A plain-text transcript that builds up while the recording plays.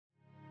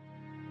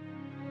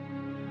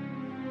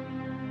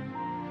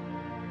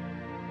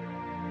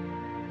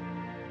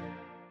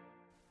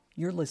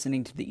You're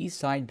listening to the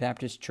Eastside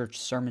Baptist Church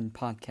Sermon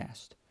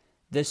Podcast.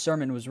 This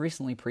sermon was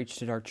recently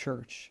preached at our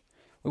church.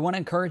 We want to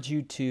encourage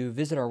you to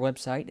visit our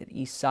website at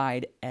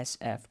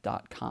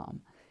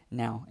eastsidesf.com.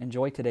 Now,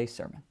 enjoy today's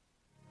sermon.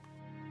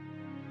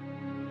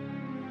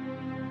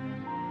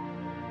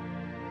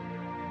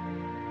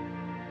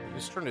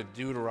 Let's turn to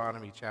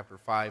Deuteronomy chapter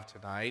 5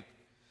 tonight.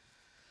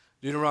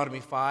 Deuteronomy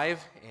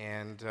 5,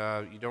 and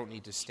you don't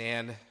need to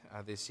stand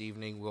this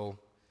evening. We'll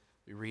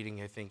be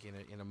reading, I think,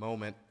 in a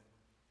moment.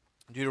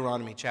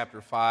 Deuteronomy chapter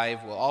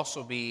 5 will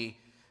also be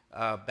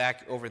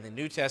back over in the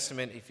New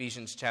Testament,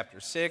 Ephesians chapter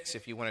 6.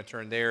 If you want to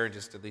turn there,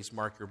 just at least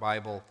mark your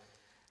Bible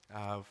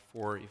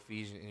for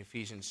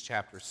Ephesians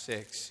chapter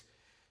 6.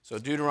 So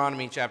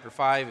Deuteronomy chapter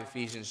 5,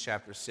 Ephesians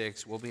chapter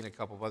 6. We'll be in a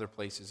couple of other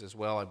places as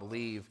well, I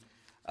believe.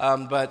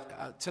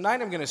 But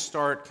tonight I'm going to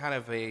start kind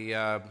of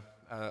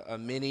a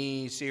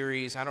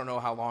mini-series. I don't know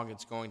how long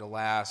it's going to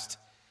last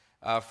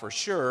for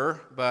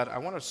sure, but I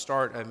want to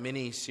start a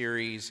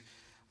mini-series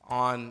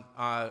on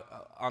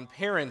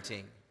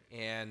parenting.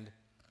 And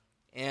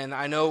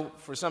I know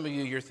for some of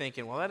you, you're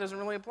thinking, well, that doesn't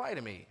really apply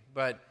to me.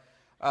 But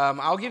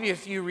I'll give you a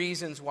few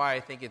reasons why I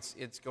think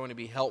it's going to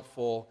be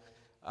helpful.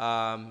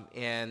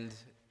 And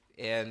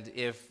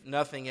if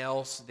nothing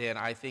else, then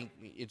I think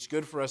it's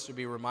good for us to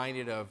be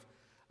reminded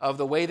of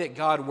the way that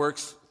God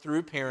works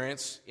through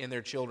parents in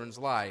their children's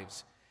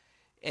lives.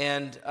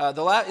 And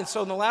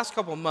so in the last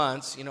couple of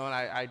months, and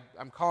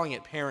I'm calling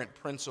it Parent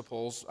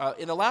Principles.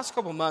 In the last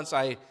couple of months,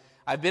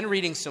 I've been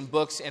reading some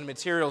books and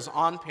materials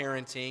on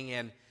parenting,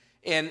 and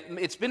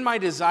it's been my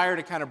desire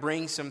to kind of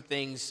bring some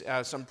things,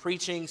 some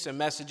preaching, some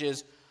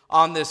messages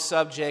on this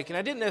subject. And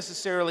I didn't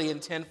necessarily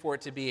intend for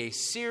it to be a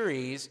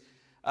series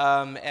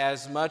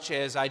as much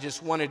as I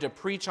just wanted to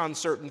preach on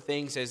certain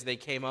things as they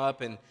came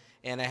up, and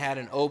I had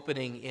an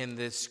opening in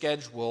this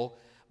schedule.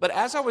 But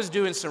as I was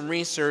doing some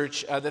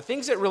research, the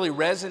things that really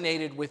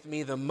resonated with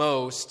me the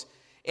most,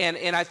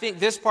 and I think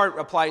this part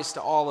applies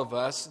to all of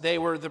us, they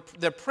were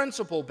the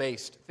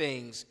principle-based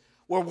things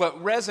were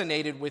what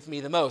resonated with me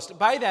the most.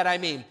 By that I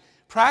mean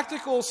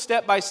practical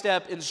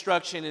step-by-step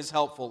instruction is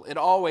helpful. It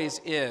always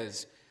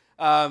is.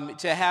 To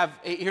have,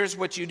 here's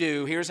what you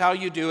do, here's how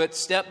you do it,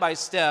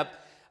 step-by-step,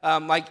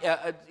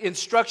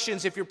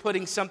 instructions if you're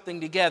putting something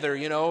together,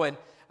 and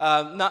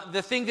not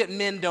the thing that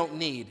men don't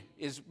need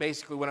is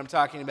basically what I'm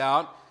talking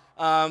about,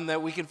 that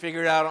we can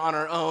figure it out on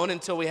our own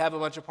until we have a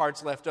bunch of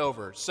parts left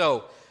over.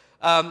 So,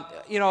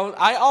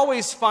 I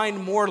always find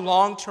more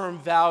long-term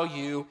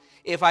value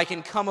if I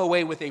can come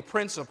away with a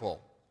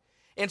principle.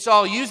 And so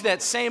I'll use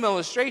that same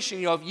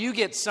illustration. If you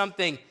get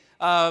something,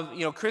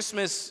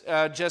 Christmas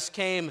just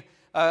came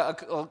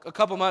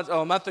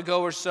a month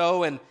ago or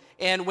so, and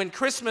when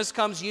Christmas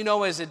comes,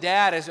 as a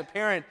dad, as a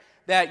parent,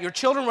 that your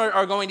children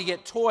are going to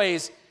get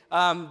toys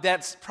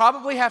that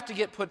probably have to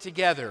get put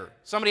together.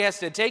 Somebody has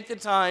to take the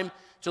time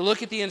to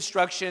look at the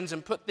instructions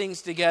and put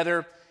things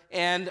together.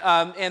 And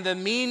the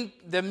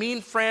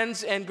mean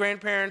friends and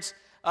grandparents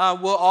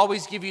will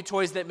always give you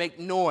toys that make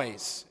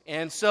noise.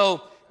 And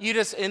so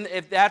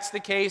if that's the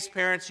case,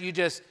 parents, you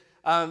just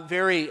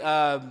very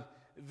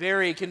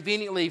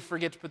conveniently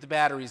forget to put the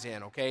batteries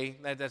in. Okay,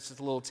 that's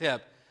just a little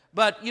tip.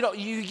 But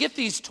you get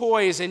these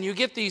toys and you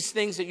get these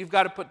things that you've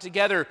got to put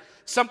together,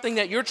 something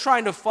that you're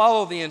trying to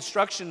follow the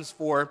instructions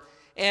for.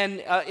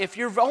 And if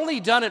you've only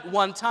done it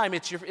one time,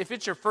 if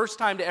it's your first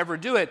time to ever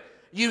do it,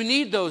 you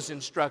need those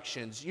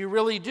instructions. You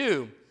really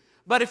do.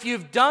 But if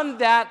you've done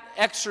that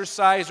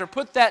exercise or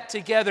put that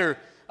together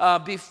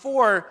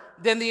before,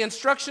 then the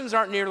instructions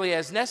aren't nearly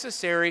as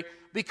necessary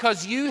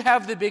because you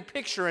have the big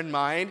picture in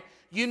mind.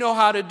 You know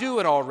how to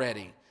do it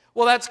already.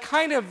 Well, that's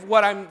kind of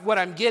what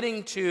I'm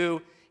getting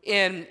to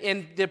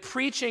in the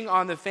preaching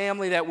on the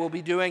family that we'll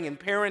be doing in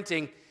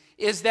parenting,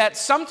 is that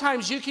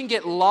sometimes you can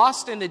get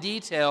lost in the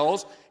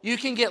details, you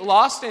can get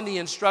lost in the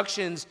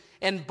instructions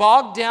and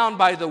bogged down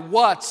by the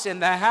what's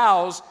and the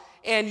how's,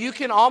 and you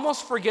can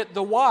almost forget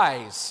the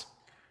why's.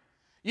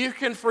 You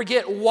can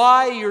forget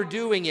why you're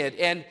doing it,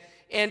 and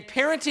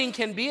parenting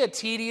can be a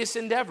tedious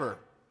endeavor.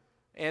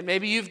 And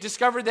maybe you've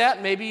discovered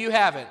that, maybe you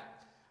haven't.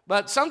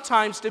 But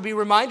sometimes to be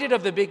reminded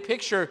of the big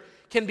picture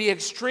can be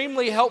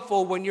extremely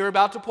helpful when you're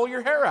about to pull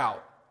your hair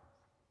out.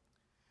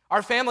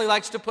 Our family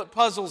likes to put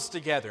puzzles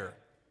together.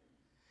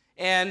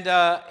 And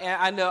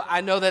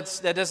I know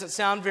that doesn't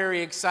sound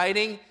very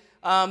exciting,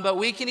 but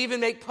we can even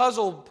make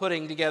puzzle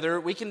putting together.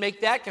 We can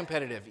make that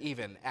competitive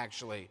even,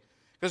 actually.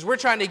 Because we're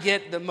trying to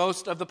get the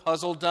most of the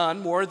puzzle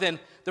done, more than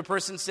the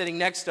person sitting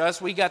next to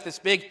us. We got this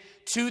big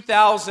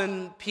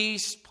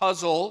 2,000-piece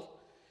puzzle,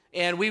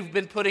 and we've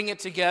been putting it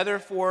together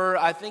for,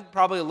 I think,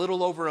 probably a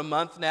little over a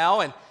month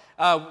now. And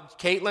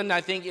Caitlin,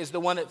 I think, is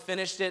the one that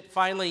finished it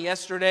finally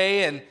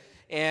yesterday,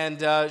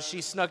 and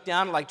she snuck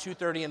down at like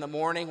 2:30 in the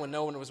morning when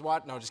no one was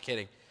watching. No, just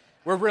kidding.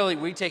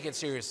 We take it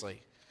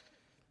seriously.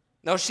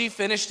 No, she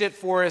finished it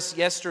for us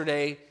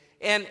yesterday,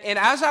 and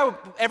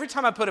every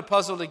time I put a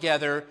puzzle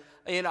together,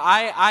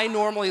 I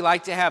normally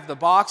like to have the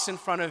box in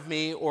front of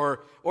me, or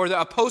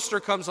a poster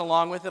comes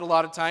along with it a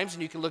lot of times,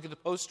 and you can look at the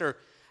poster.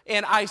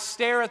 And I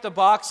stare at the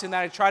box and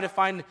I try to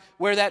find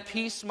where that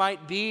piece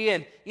might be.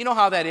 And you know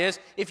how that is.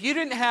 If you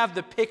didn't have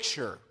the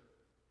picture,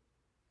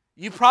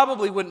 you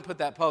probably wouldn't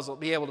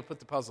be able to put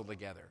the puzzle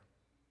together.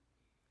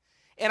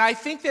 And I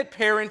think that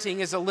parenting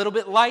is a little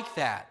bit like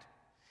that,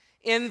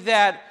 in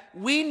that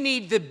we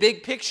need the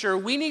big picture.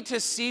 We need to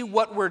see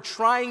what we're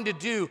trying to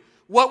do,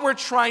 what we're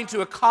trying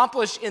to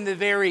accomplish in the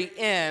very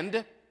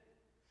end,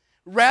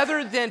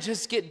 rather than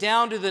just get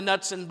down to the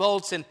nuts and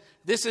bolts and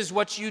this is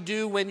what you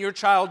do when your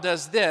child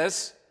does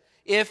this,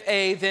 if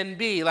A, then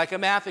B, like a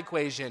math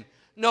equation.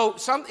 No,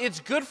 it's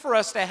good for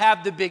us to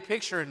have the big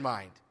picture in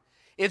mind.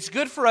 It's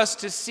good for us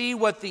to see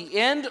what the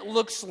end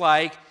looks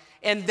like,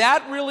 and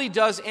that really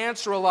does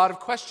answer a lot of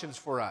questions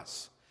for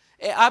us.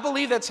 I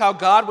believe that's how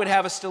God would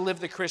have us to live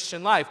the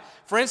Christian life.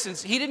 For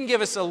instance, He didn't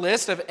give us a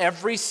list of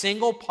every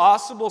single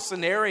possible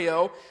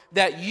scenario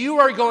that you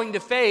are going to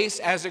face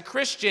as a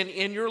Christian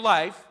in your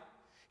life.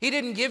 He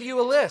didn't give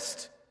you a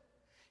list.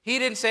 He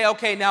didn't say,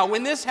 okay, now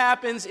when this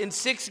happens in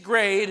 6th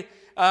grade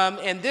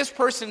and this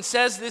person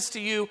says this to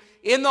you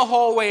in the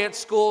hallway at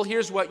school,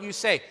 here's what you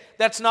say.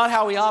 That's not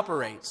how He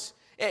operates.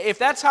 If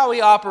that's how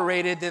He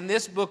operated, then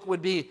this book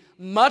would be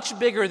much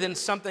bigger than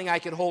something I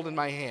could hold in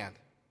my hand.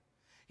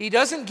 He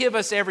doesn't give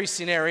us every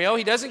scenario.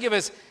 He doesn't give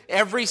us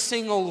every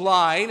single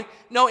line.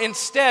 No,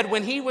 instead,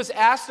 when He was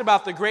asked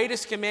about the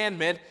greatest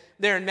commandment,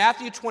 there in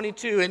Matthew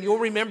 22, and you'll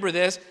remember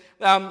this,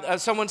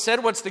 someone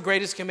said, what's the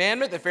greatest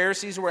commandment? The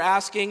Pharisees were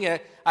asking,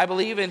 I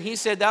believe, and He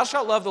said, thou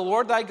shalt love the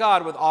Lord thy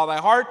God with all thy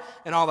heart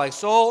and all thy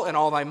soul and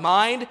all thy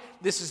mind.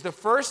 This is the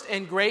first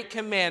and great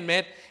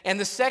commandment, and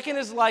the second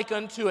is like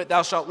unto it.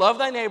 Thou shalt love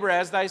thy neighbor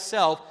as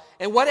thyself.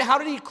 And how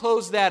did He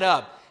close that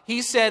up?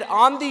 He said,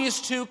 on these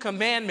two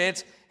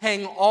commandments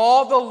hang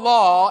all the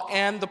law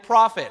and the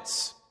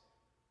prophets.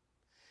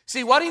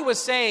 See, what He was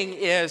saying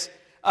is,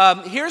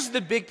 here's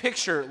the big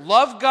picture.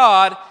 Love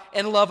God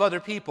and love other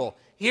people.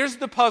 Here's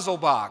the puzzle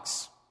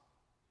box.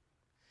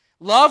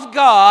 Love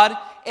God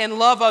and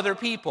love other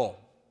people.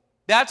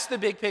 That's the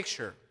big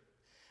picture.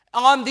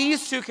 On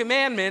these two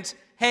commandments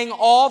hang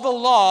all the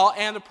law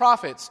and the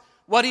prophets.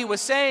 What He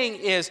was saying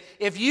is,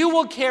 if you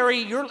will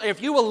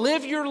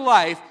live your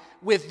life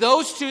with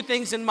those two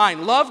things in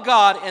mind, love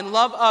God and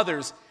love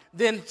others,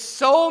 then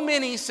so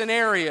many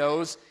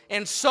scenarios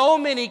and so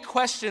many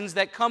questions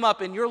that come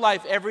up in your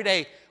life every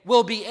day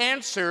will be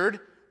answered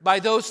by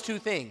those two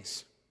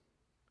things.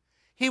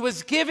 He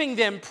was giving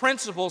them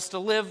principles to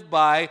live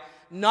by,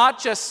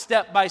 not just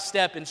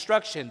step-by-step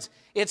instructions.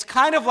 It's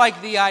kind of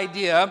like the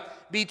idea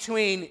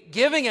between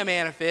giving a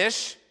man a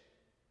fish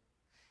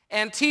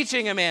and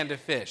teaching a man to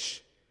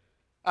fish.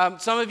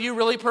 Some of you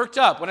really perked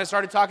up when I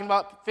started talking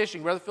about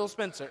fishing. Brother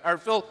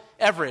Phil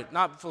Everett,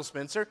 not Phil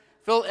Spencer,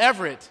 Phil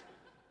Everett.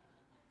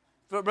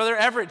 Brother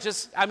Everett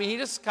he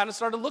just kind of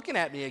started looking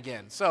at me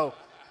again. So,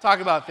 talk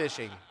about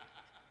fishing.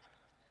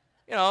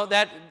 You know,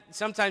 that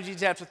sometimes you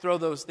just have to throw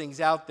those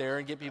things out there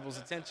and get people's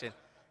attention.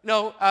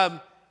 No,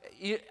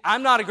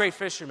 I'm not a great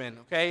fisherman,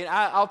 okay?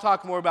 I'll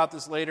talk more about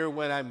this later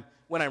when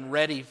I'm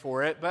ready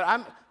for it.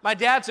 But my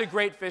dad's a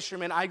great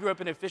fisherman. I grew up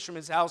in a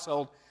fisherman's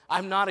household.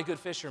 I'm not a good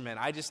fisherman.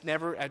 It's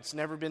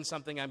never been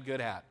something I'm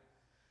good at.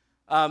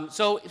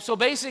 So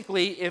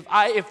basically,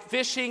 if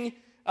fishing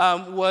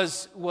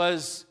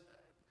was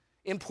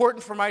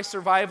important for my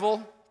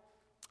survival,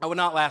 I would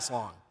not last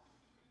long.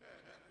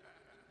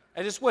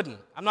 I just wouldn't.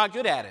 I'm not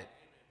good at it.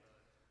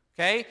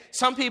 Okay?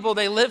 Some people,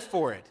 they live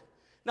for it.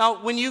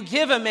 Now, when you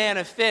give a man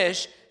a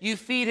fish, you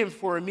feed him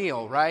for a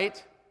meal,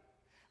 right?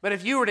 But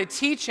if you were to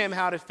teach him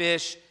how to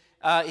fish,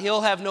 he'll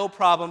have no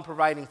problem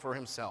providing for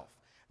himself.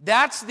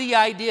 That's the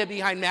idea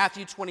behind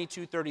Matthew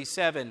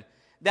 22:37.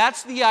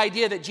 That's the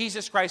idea that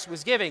Jesus Christ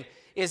was giving,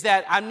 is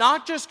that I'm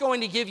not just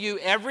going to give you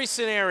every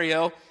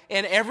scenario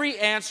and every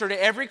answer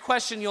to every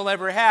question you'll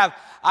ever have.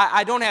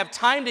 I don't have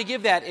time to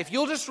give that. If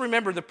you'll just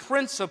remember the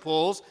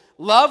principles,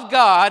 love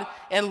God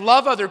and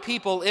love other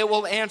people, it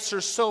will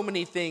answer so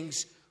many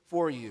things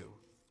for you.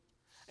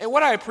 And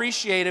what I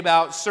appreciate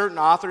about certain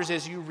authors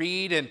as you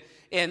read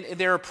and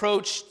their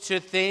approach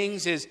to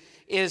things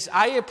is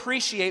I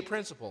appreciate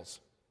principles.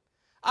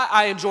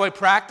 I enjoy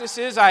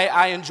practices.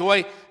 I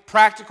enjoy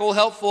practical,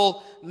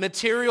 helpful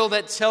material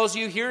that tells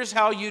you here's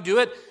how you do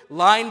it,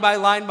 line by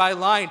line by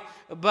line.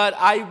 But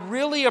I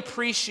really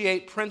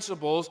appreciate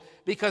principles,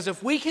 because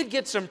if we could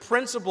get some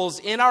principles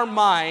in our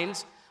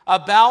minds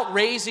about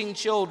raising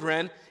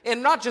children,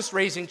 and not just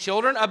raising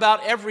children,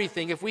 about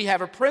everything, if we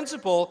have a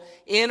principle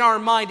in our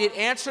mind, it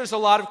answers a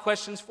lot of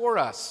questions for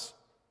us.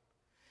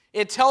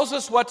 It tells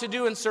us what to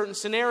do in certain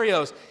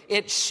scenarios.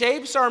 It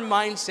shapes our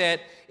mindset.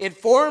 It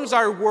forms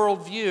our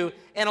worldview.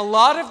 And a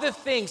lot of the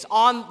things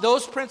on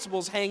those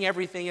principles hang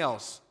everything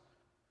else.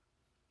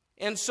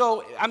 And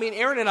so,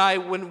 Aaron and I,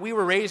 when we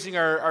were raising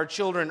our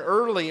children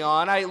early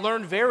on, I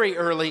learned very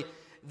early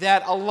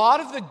that a lot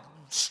of the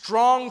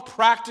strong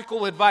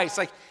practical advice,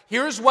 like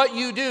here's what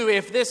you do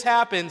if this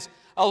happens,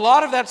 a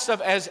lot of that stuff,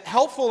 as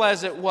helpful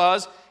as it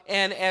was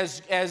and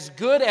as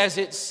good as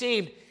it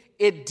seemed,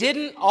 it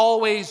didn't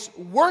always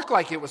work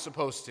like it was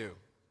supposed to.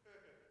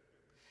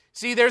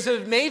 See, there's a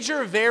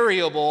major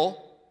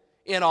variable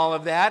in all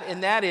of that,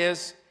 and that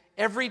is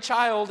every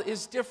child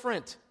is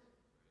different.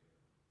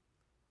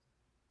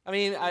 I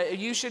mean,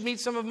 you should meet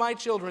some of my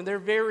children. They're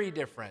very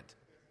different.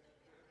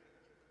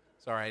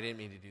 Sorry, I didn't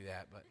mean to do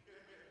that, but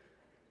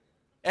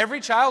every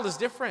child is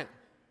different.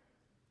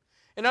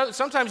 And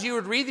sometimes you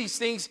would read these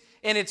things,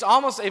 and it's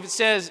almost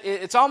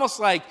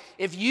like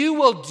if you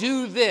will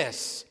do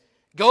this,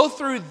 go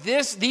through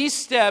these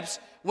steps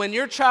when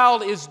your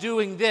child is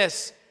doing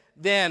this,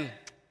 then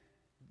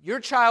your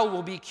child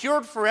will be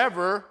cured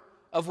forever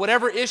of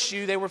whatever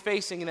issue they were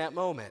facing in that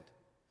moment.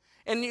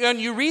 And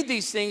you read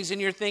these things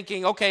and you're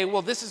thinking, okay,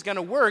 well, this is going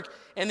to work.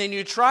 And then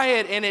you try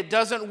it and it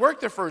doesn't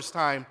work the first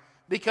time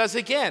because,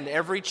 again,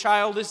 every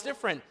child is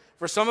different.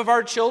 For some of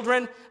our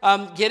children,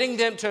 getting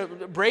them to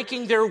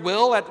breaking their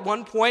will at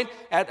one point,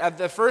 at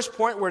the first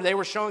point where they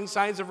were showing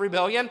signs of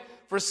rebellion,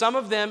 for some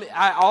of them,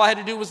 all I had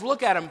to do was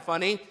look at them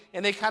funny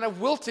and they kind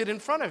of wilted in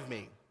front of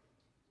me.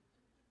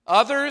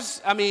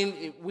 Others, I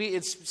mean,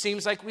 it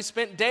seems like we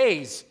spent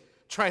days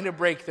trying to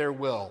break their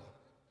will,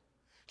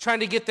 trying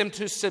to get them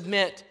to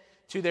submit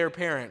to their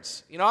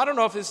parents. You know, I don't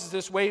know if this is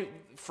this way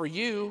for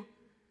you,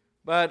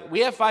 but we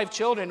have 5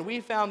 children.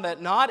 We found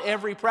that not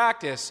every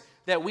practice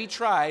that we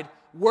tried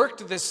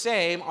worked the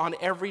same on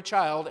every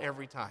child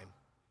every time.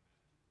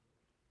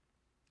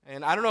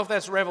 And I don't know if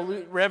that's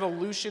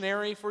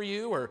revolutionary for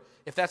you or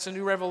if that's a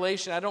new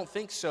revelation. I don't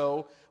think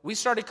so. We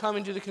started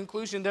coming to the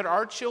conclusion that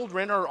our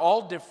children are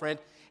all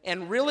different.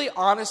 And really,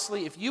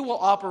 honestly, if you will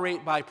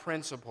operate by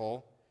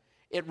principle,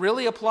 it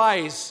really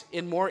applies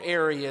in more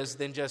areas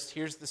than just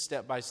here's the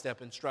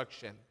step-by-step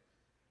instruction.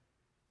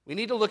 We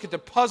need to look at the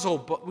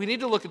puzzle. We need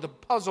to look at the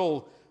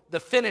puzzle, the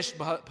finished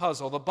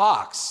puzzle, the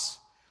box,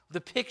 the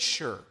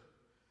picture,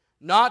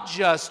 not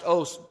just,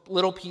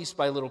 little piece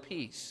by little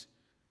piece.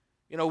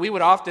 You know, we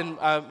would often,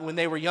 when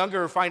they were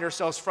younger, find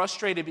ourselves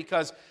frustrated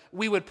because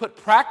we would put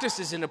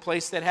practices into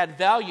place that had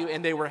value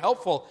and they were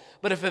helpful.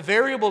 But if a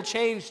variable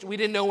changed, we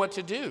didn't know what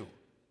to do.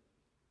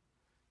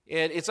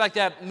 It's like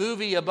that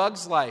movie, A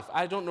Bug's Life.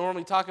 I don't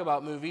normally talk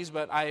about movies,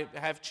 but I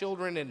have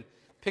children, and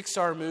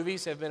Pixar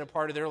movies have been a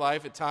part of their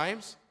life at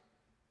times.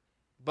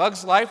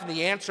 Bug's Life, and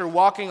the ants are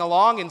walking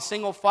along in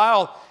single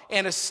file,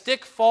 and a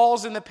stick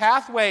falls in the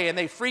pathway, and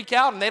they freak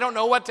out, and they don't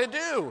know what to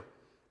do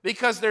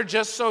because they're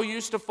just so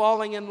used to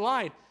falling in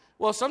line.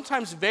 Well,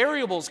 sometimes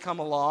variables come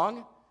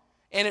along,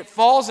 and it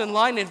falls in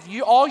line, and if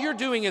all you're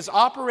doing is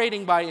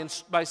operating by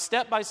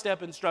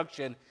step-by-step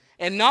instruction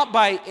and not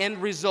by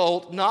end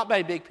result, not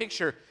by big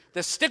picture,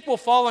 the stick will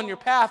fall on your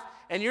path,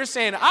 and you're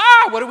saying,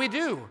 what do we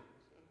do?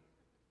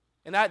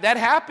 And that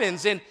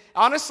happens. And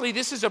honestly,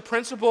 this is a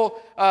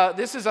principle,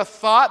 this is a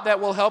thought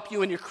that will help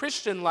you in your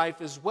Christian life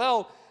as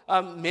well.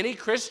 Many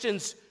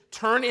Christians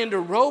turn into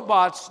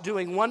robots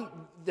doing one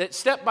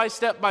step by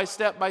step by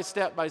step by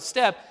step by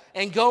step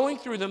and going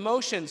through the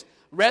motions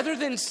rather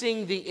than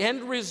seeing the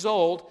end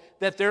result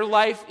that their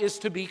life is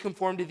to be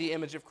conformed to the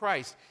image of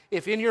Christ.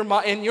 If in your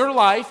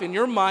life, in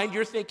your mind,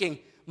 you're thinking,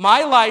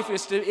 my life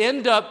is to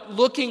end up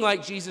looking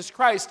like Jesus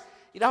Christ,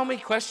 you know how many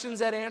questions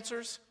that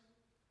answers?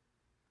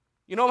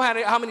 You know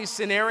how many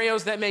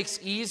scenarios that makes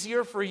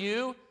easier for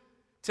you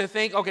to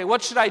think, okay,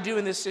 what should I do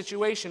in this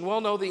situation?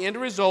 Well, no, the end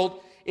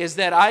result is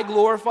that I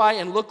glorify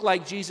and look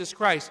like Jesus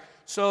Christ.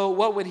 So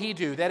what would he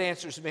do? That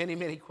answers many,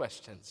 many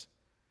questions.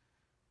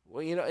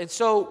 Well, you know, and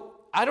so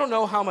I don't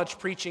know how much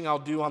preaching I'll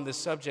do on this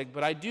subject,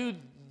 but I do,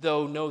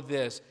 though, know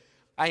this.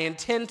 I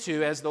intend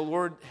to, as the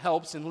Lord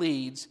helps and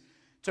leads,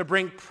 to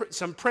bring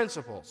some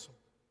principles,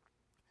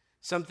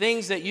 some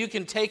things that you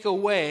can take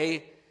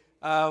away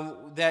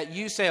that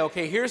you say,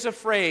 okay, here's a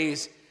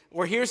phrase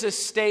or here's a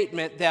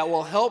statement that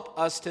will help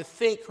us to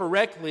think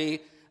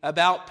correctly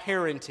about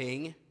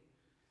parenting.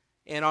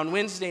 And on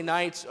Wednesday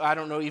nights, I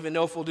don't even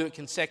know if we'll do it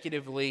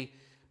consecutively.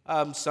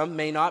 Some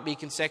may not be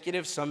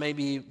consecutive. Some may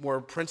be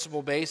more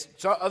principle-based.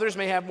 So others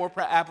may have more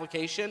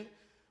application.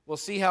 We'll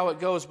see how it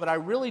goes. But I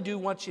really do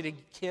want you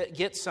to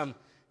get some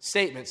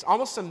statements,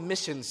 almost some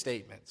mission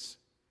statements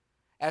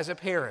as a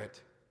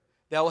parent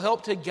that will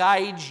help to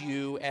guide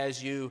you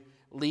as you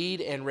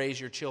lead and raise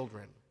your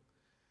children.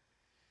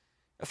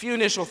 A few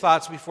initial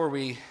thoughts before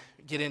we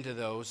get into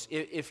those.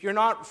 If you're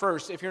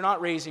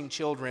not raising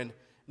children,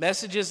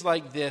 messages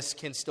like this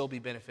can still be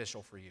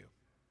beneficial for you.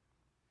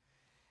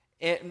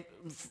 And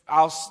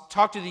I'll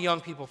talk to the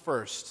young people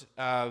first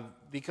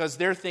because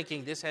they're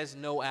thinking this has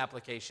no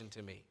application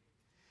to me.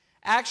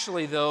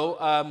 Actually,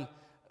 though,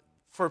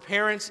 for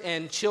parents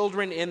and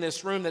children in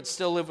this room that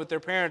still live with their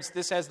parents,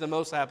 this has the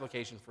most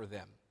application for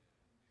them.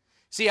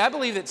 See, I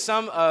believe that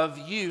some of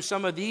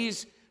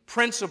these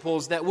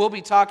principles that we'll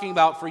be talking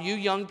about for you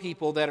young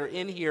people that are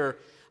in here,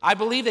 I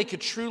believe they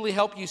could truly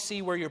help you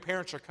see where your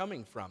parents are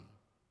coming from.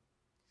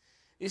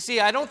 You see,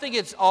 I don't think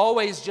it's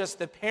always just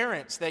the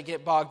parents that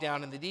get bogged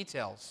down in the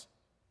details.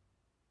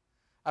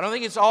 I don't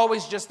think it's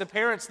always just the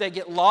parents that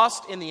get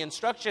lost in the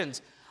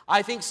instructions.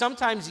 I think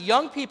sometimes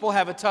young people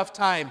have a tough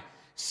time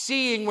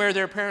seeing where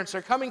their parents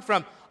are coming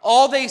from.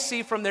 All they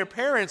see from their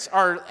parents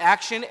are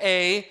action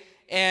A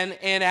and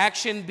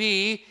action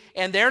B,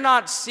 and they're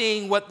not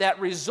seeing what that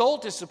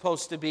result is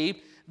supposed to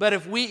be. But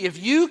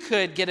if you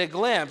could get a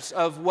glimpse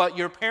of what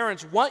your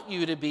parents want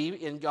you to be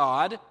in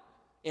God,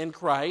 in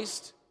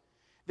Christ,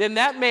 then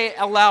that may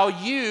allow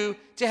you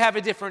to have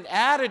a different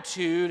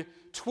attitude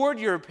toward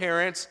your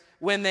parents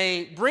when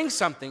they bring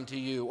something to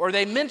you, or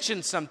they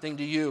mention something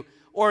to you,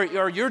 or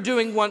you're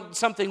doing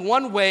something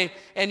one way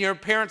and your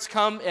parents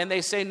come and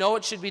they say, no,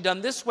 it should be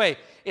done this way.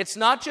 It's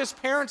not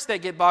just parents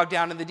that get bogged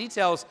down in the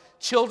details,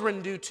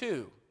 children do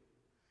too.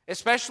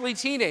 Especially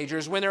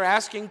teenagers, when they're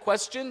asking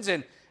questions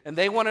and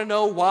they want to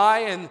know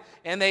why,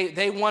 and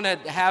they want to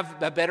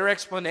have a better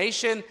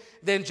explanation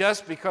than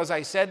just because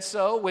I said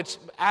so, which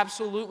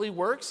absolutely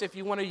works. If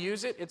you want to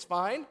use it, it's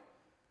fine.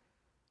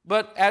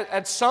 But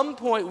at some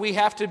point, we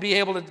have to be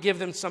able to give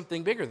them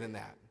something bigger than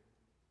that.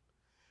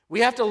 We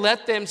have to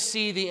let them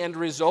see the end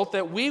result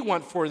that we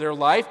want for their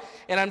life.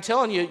 And I'm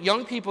telling you,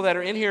 young people that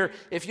are in here,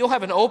 if you'll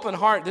have an open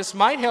heart, this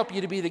might help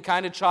you to be the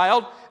kind of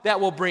child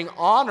that will bring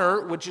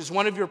honor, which is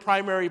one of your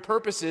primary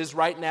purposes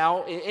right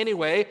now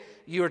anyway.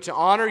 You are to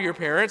honor your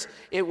parents.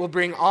 It will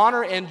bring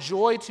honor and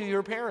joy to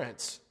your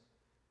parents.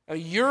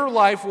 Your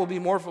life will be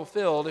more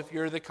fulfilled if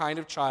you're the kind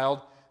of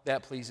child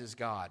that pleases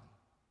God.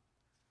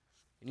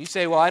 And you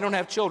say, well, I don't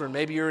have children.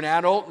 Maybe you're an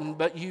adult,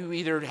 but you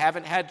either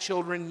haven't had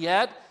children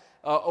yet,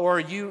 or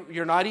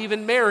you're not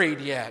even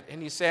married yet.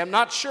 And you say, I'm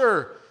not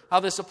sure how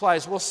this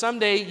applies. Well,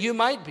 someday you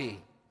might be.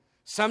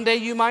 Someday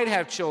you might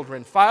have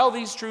children. File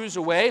these truths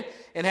away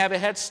and have a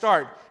head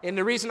start. And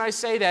the reason I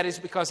say that is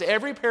because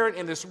every parent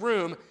in this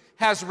room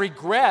has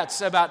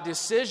regrets about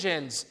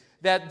decisions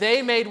that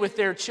they made with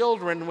their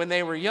children when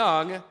they were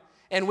young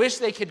and wish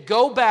they could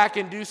go back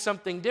and do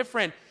something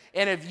different.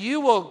 And if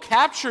you will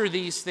capture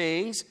these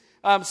things,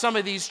 some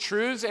of these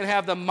truths, and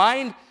have the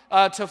mind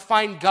to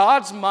find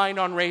God's mind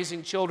on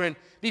raising children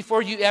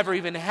before you ever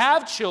even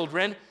have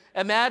children,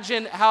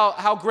 imagine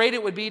how great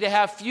it would be to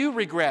have few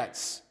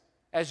regrets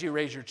as you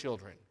raise your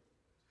children.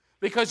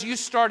 Because you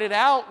started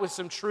out with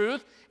some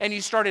truth, and you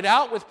started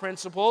out with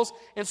principles.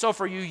 And so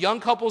for you young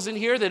couples in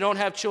here that don't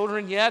have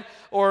children yet,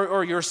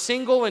 or you're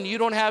single and you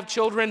don't have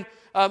children,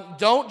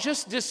 don't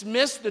just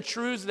dismiss the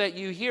truths that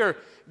you hear.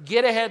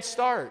 Get a head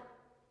start.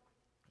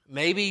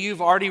 Maybe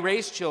you've already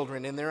raised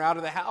children and they're out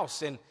of the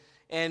house,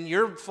 and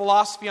your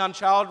philosophy on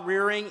child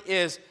rearing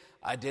is,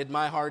 I did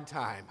my hard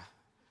time.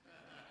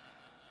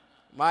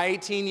 My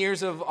 18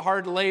 years of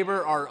hard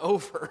labor are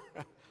over.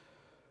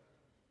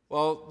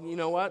 Well, you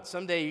know what?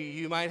 Someday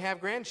you might have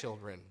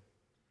grandchildren.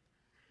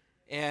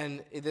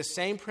 And the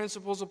same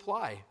principles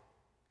apply.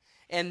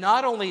 And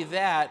not only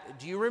that,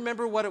 do you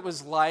remember what it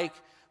was like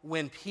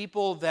when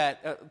people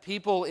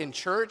in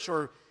church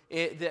or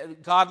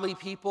godly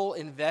people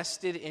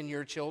invested in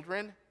your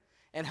children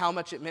and how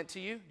much it meant to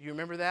you? Do you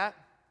remember that?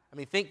 I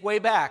mean, think way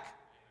back.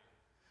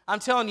 I'm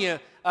telling you,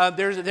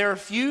 there are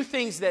few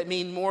things that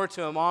mean more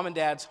to a mom and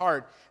dad's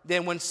heart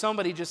than when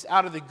somebody just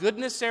out of the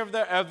goodness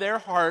of their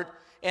heart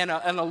and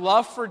a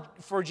love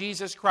for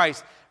Jesus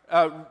Christ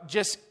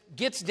just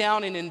gets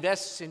down and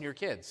invests in your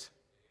kids.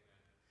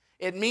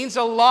 It means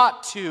a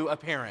lot to a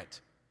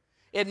parent.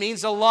 It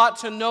means a lot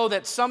to know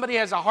that somebody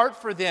has a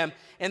heart for them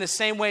in the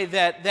same way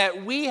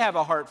that we have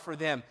a heart for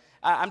them.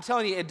 I'm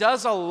telling you, it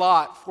does a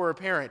lot for a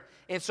parent.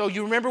 And so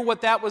you remember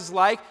what that was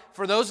like?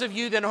 For those of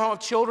you that don't have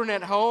children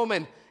at home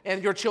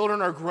and your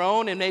children are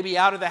grown and maybe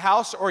out of the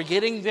house or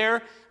getting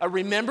there,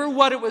 remember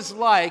what it was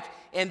like,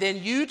 and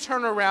then you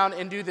turn around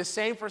and do the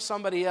same for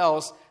somebody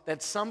else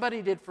that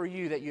somebody did for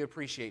you that you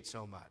appreciate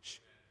so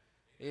much.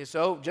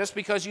 So just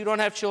because you don't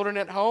have children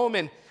at home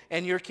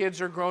and your kids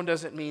are grown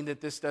doesn't mean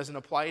that this doesn't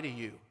apply to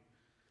you.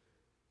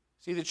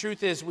 See, the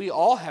truth is we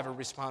all have a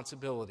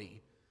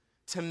responsibility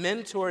to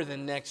mentor the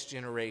next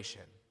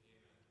generation.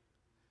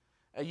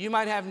 You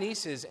might have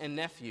nieces and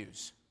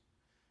nephews.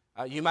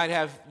 You might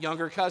have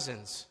younger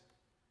cousins.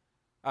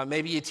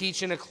 Maybe you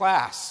teach in a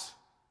class.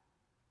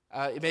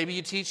 Maybe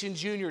you teach in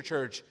junior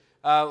church.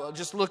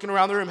 Just looking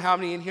around the room, how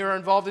many in here are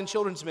involved in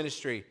children's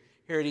ministry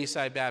here at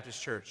Eastside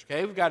Baptist Church?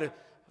 Okay, we've got a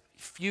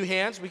few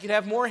hands. We could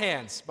have more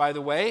hands, by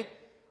the way.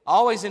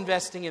 Always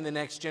investing in the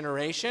next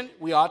generation.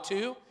 We ought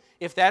to.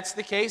 If that's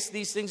the case,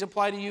 these things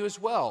apply to you as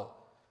well.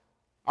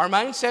 Our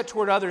mindset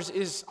toward others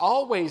has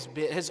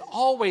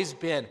always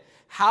been,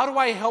 how do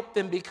I help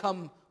them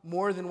become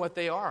more than what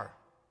they are?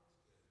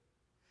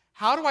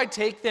 How do I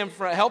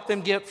help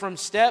them get from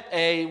step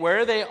A,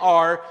 where they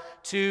are,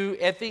 to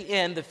at the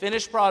end, the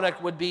finished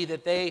product would be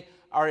that they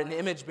are an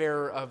image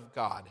bearer of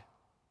God?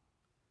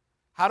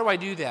 How do I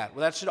do that?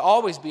 Well, that should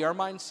always be our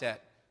mindset.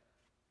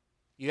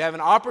 You have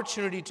an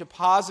opportunity to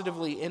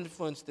positively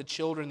influence the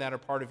children that are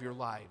part of your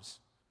lives.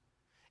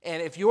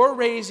 And if you're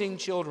raising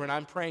children,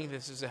 I'm praying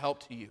this is a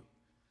help to you.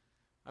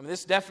 I mean,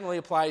 this definitely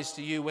applies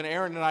to you. When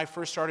Aaron and I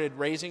first started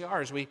raising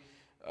ours,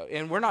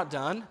 and we're not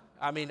done.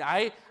 I mean,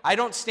 I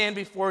don't stand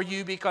before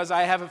you because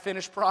I have a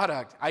finished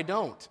product. I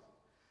don't.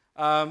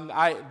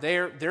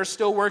 They're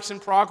still works in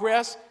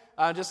progress,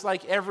 just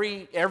like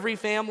every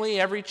family,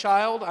 every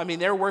child. I mean,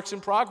 they're works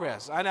in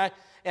progress.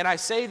 And I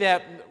say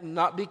that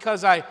not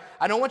because I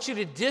don't want you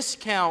to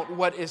discount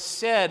what is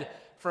said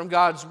from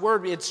God's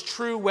word. It's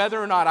true whether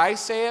or not I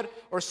say it,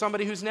 or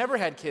somebody who's never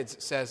had kids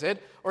says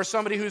it, or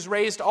somebody who's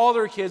raised all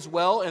their kids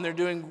well and they're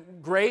doing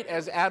great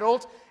as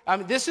adults.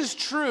 This is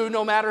true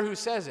no matter who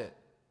says it.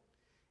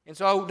 And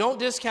so don't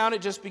discount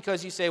it just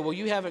because you say, well,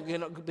 you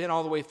haven't been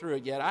all the way through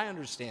it yet. I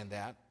understand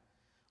that.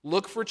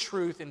 Look for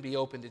truth and be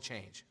open to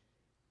change.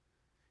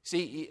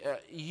 See,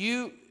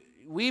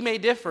 we may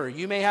differ.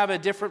 You may have a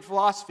different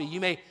philosophy. You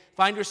may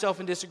find yourself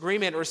in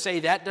disagreement or say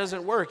that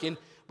doesn't work.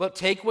 But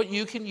take what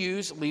you can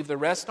use, leave the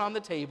rest on the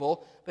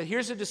table. But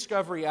here's a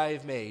discovery I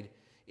have made,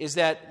 is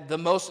that the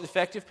most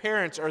effective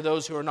parents are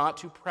those who are not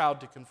too proud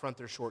to confront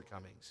their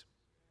shortcomings.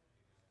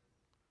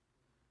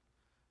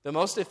 The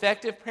most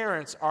effective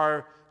parents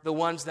are the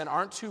ones that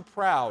aren't too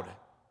proud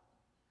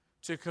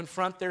to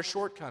confront their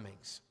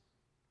shortcomings.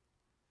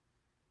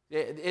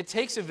 It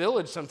takes a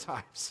village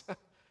sometimes.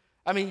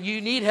 I mean,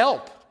 you need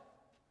help.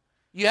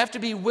 You have to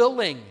be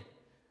willing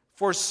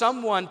for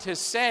someone to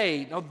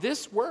say, no,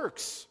 this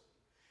works.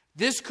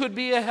 This could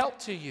be a help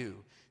to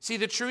you. See,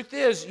 the truth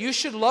is, you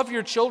should love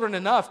your children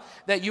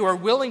enough that you are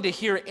willing to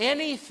hear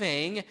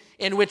anything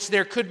in which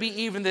there could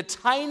be even the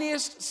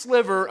tiniest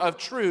sliver of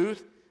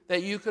truth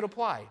that you could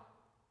apply.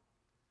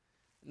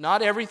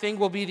 Not everything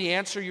will be the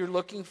answer you're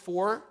looking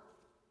for.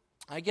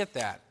 I get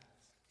that.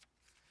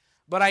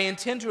 But I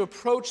intend to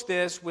approach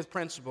this with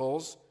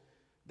principles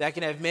that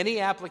can have many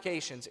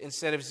applications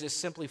instead of just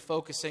simply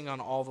focusing on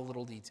all the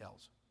little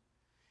details.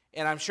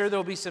 And I'm sure there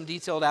will be some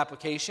detailed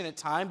application at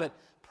time, but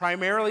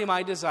primarily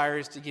my desire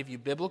is to give you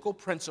biblical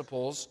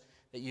principles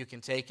that you can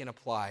take and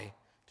apply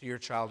to your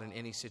child in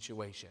any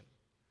situation.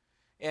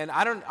 And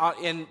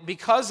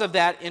because of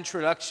that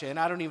introduction,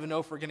 I don't even know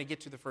if we're going to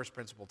get to the first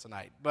principle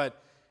tonight,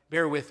 but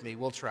bear with me,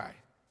 we'll try.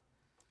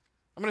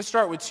 I'm going to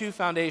start with two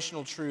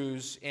foundational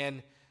truths,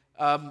 and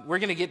we're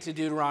going to get to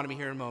Deuteronomy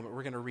here in a moment.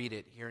 We're going to read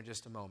it here in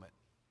just a moment.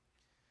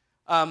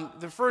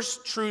 The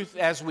first truth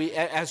as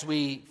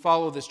we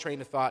follow this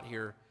train of thought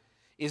here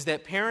is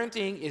that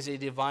parenting is a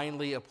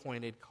divinely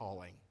appointed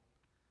calling.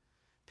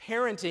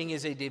 Parenting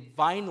is a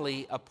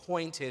divinely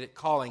appointed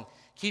calling.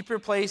 Keep your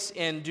place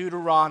in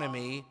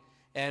Deuteronomy,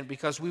 and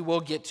because we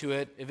will get to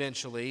it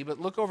eventually,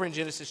 but look over in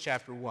Genesis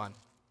chapter 1.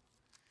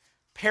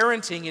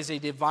 Parenting is a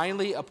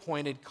divinely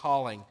appointed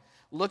calling.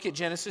 Look at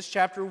Genesis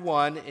chapter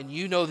 1, and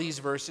you know these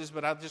verses,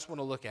 but I just want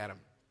to look at them.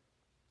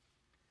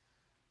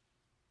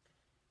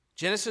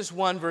 Genesis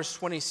 1, verse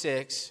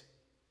 26,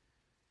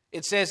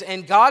 it says,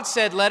 "And God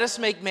said, let us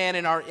make man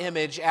in our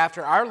image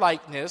after our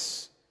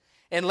likeness,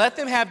 and let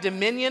them have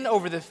dominion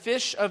over the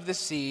fish of the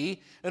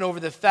sea, and over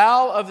the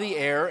fowl of the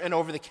air, and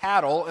over the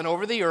cattle, and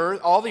over the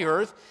earth, all the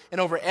earth, and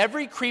over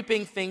every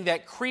creeping thing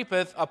that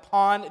creepeth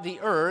upon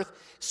the earth.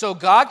 So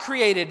God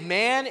created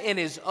man in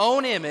his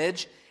own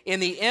image.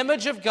 In the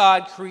image of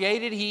God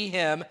created he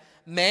him,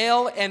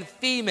 male and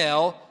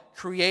female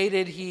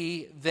created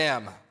he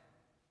them."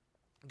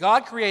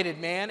 God created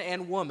man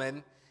and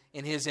woman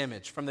in his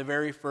image from the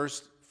very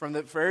first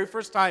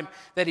time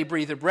that he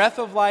breathed the breath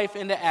of life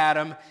into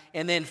Adam,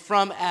 and then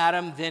from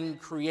Adam then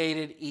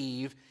created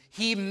Eve.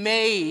 He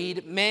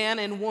made man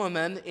and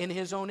woman in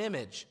his own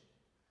image.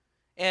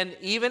 And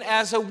even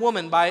as a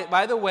woman,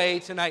 by the way,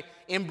 tonight,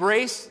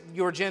 embrace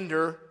your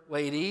gender,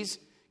 ladies,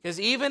 because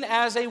even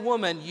as a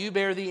woman, you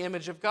bear the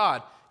image of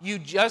God. You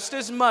just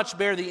as much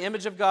bear the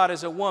image of God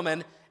as a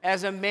woman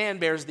as a man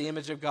bears the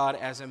image of God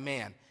as a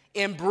man.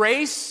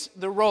 Embrace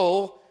the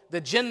role, the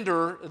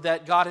gender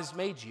that God has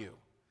made you.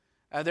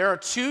 There are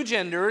two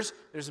genders.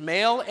 There's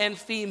male and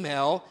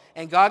female,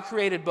 and God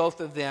created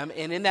both of them.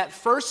 And in that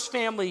first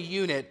family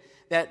unit,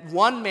 that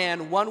one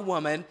man, one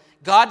woman,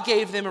 God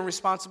gave them a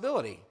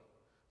responsibility.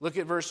 Look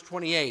at verse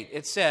 28.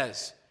 It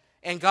says,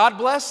 "And God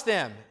blessed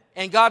them,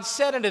 and God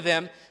said unto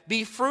them,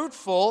 Be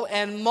fruitful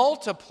and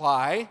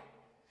multiply,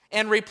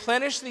 and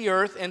replenish the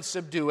earth and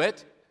subdue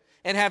it,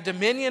 and have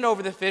dominion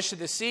over the fish of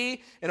the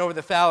sea, and over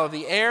the fowl of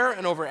the air,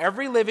 and over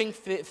every living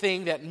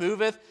thing that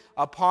moveth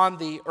upon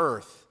the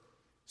earth."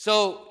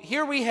 So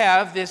here we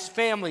have this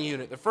family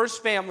unit. The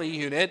first family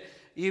unit,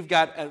 you've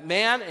got a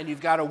man and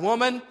you've got a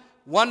woman.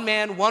 One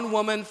man, one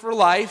woman for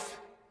life.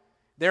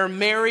 They're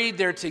married,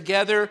 they're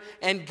together,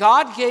 and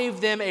God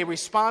gave them a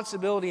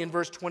responsibility in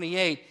verse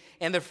 28.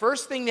 And the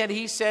first thing that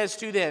he says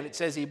to them, it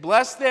says he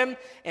blessed them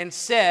and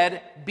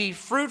said, "Be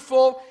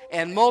fruitful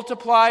and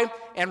multiply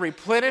and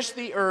replenish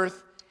the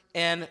earth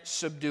and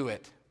subdue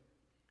it."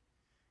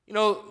 You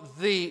know,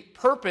 the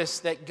purpose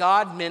that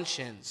God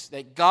mentions,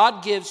 that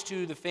God gives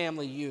to the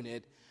family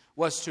unit,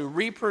 was to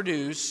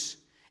reproduce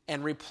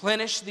and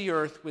replenish the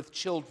earth with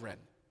children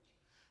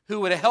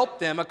who would help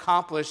them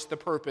accomplish the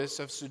purpose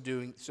of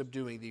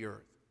subduing the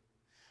earth.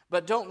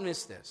 But don't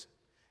miss this.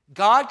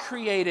 God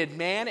created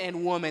man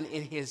and woman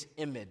in his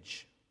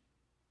image.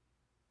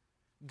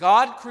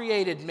 God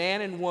created man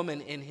and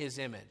woman in his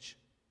image.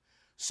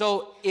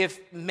 So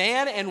if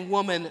man and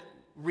woman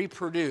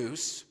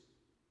reproduce,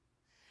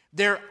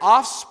 their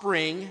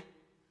offspring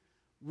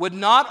would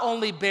not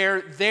only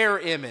bear their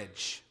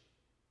image,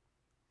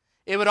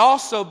 it would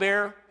also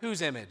bear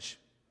whose image?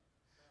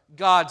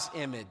 God's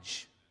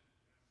image.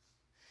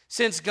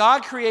 Since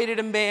God created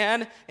a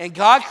man and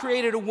God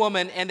created a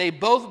woman, and they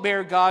both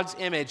bear God's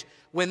image,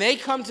 when they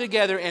come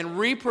together and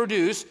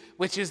reproduce,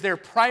 which is their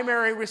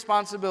primary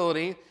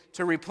responsibility,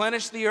 to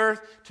replenish the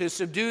earth, to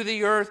subdue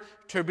the earth,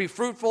 to be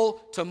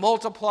fruitful, to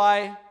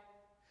multiply,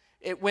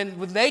 when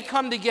they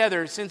come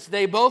together, since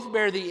they both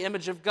bear the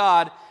image of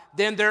God,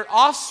 then their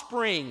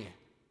offspring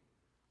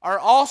are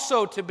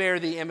also to bear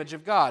the image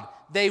of God.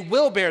 They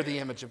will bear the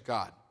image of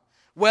God,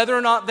 whether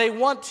or not they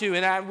want to.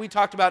 And we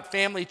talked about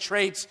family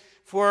traits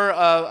in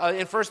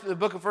the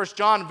book of 1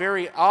 John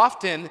very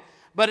often,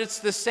 but it's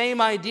the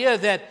same idea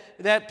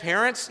that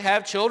parents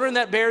have children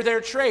that bear their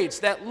traits,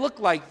 that look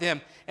like them.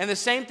 And the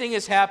same thing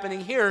is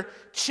happening here.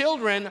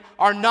 Children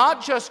are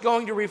not just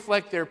going to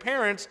reflect their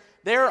parents,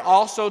 they're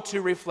also to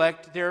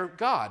reflect their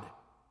God.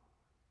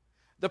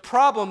 The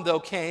problem, though,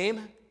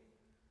 came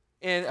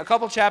in a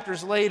couple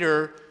chapters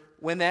later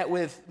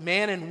with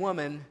man and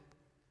woman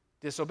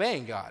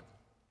disobeying God.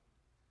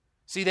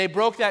 See, they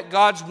broke that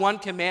God's one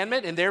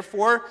commandment, and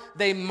therefore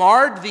they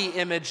marred the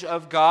image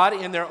of God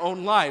in their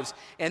own lives.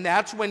 And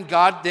that's when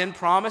God then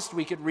promised,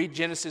 we could read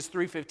Genesis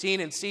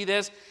 3:15 and see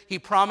this, He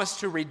promised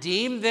to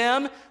redeem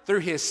them through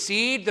His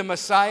seed, the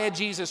Messiah,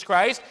 Jesus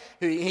Christ.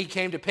 He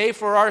came to pay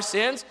for our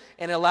sins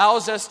and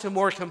allows us to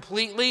more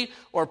completely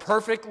or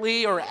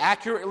perfectly or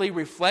accurately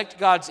reflect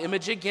God's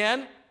image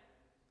again.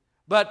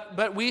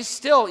 But we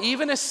still,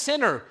 even a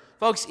sinner,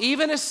 folks,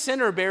 even a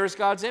sinner bears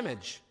God's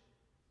image.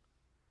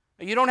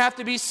 You don't have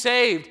to be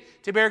saved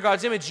to bear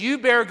God's image. You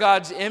bear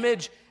God's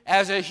image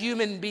as a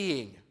human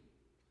being.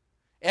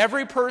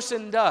 Every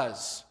person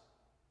does.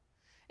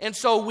 And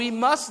so we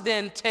must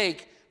then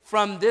take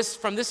from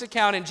this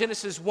account in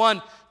Genesis 1,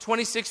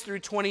 26 through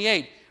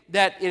 28,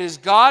 that it is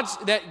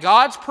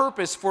God's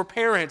purpose for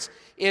parents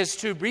is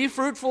to be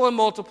fruitful and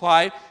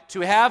multiply, to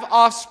have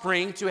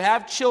offspring, to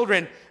have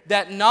children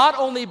that not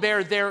only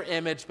bear their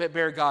image, but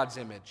bear God's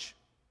image.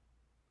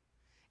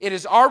 It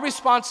is our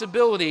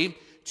responsibility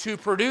to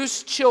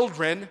produce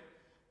children,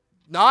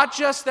 not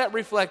just that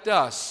reflect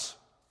us,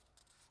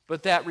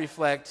 but that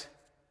reflect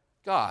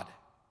God.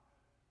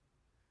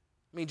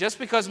 I mean, just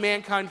because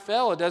mankind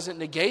fell, it doesn't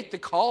negate the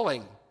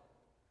calling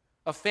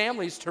of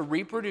families to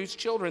reproduce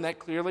children that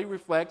clearly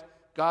reflect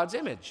God's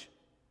image.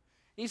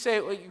 You say,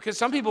 because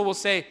some people will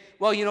say,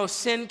 well,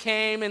 sin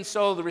came and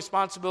so the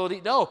responsibility.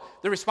 No,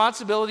 the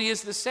responsibility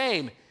is the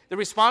same. The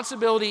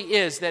responsibility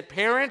is that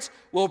parents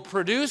will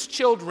produce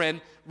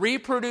children,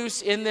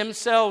 reproduce in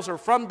themselves or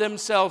from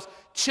themselves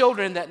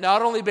children that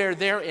not only bear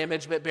their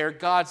image, but bear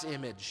God's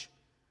image.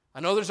 I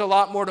know there's a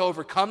lot more to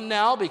overcome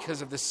now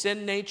because of the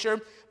sin nature,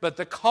 but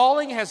the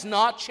calling has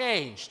not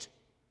changed.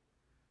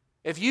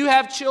 If you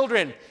have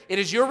children, it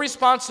is your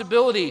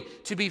responsibility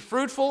to be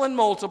fruitful and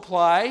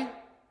multiply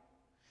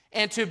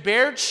and to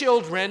bear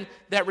children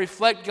that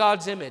reflect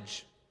God's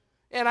image.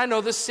 And I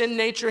know the sin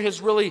nature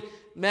has really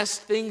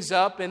messed things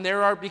up, and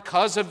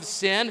because of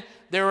sin,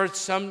 there are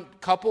some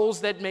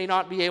couples that may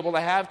not be able to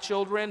have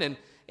children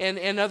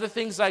and other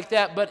things like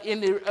that. But in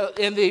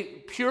the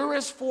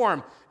purest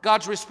form,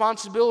 God's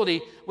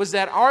responsibility was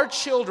that our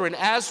children,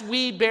 as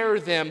we bear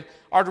them,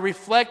 are to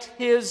reflect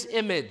His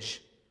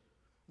image.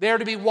 They are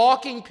to be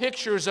walking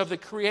pictures of the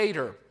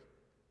Creator.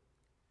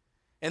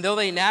 And though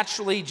they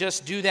naturally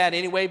just do that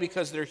anyway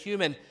because they're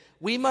human,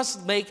 we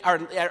must make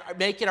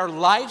it our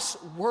life's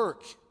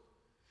work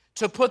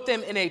to put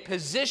them in a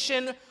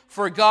position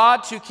for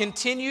God to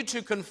continue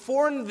to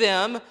conform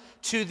them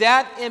to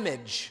that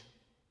image.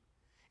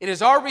 It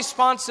is our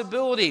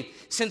responsibility,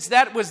 since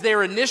that was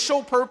their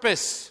initial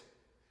purpose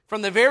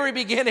from the very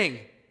beginning.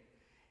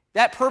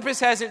 That purpose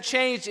hasn't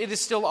changed. It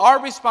is still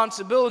our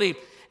responsibility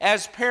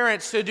as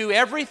parents to do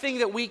everything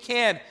that we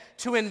can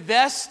to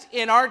invest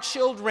in our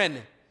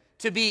children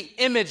to be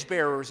image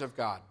bearers of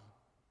God.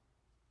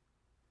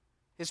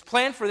 His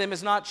plan for them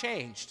has not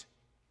changed.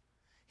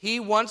 He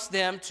wants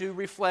them to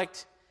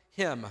reflect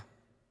Him.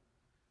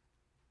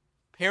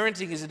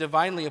 Parenting is a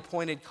divinely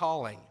appointed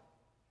calling.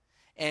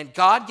 And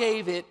God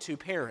gave it to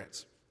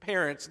parents.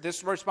 Parents,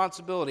 this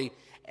responsibility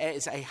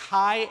is a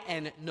high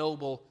and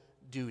noble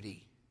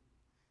duty.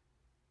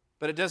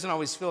 But it doesn't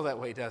always feel that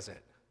way, does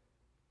it?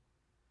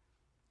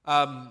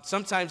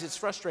 Sometimes it's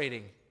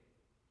frustrating.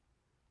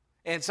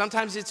 And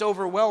sometimes it's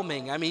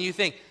overwhelming. I mean, you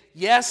think,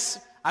 yes,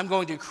 I'm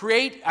going to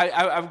create,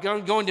 I'm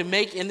going to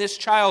make in this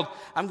child,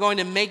 I'm going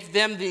to make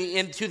them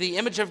into the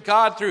image of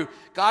God through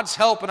God's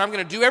help, and I'm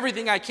going to do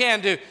everything I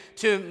can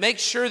to make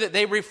sure that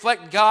they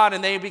reflect God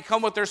and they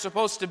become what they're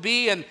supposed to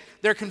be and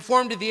they're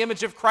conformed to the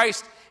image of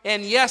Christ.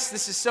 And yes,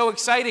 this is so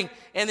exciting.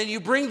 And then you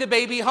bring the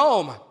baby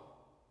home.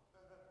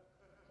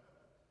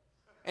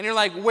 And you're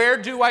like, where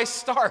do I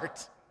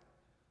start?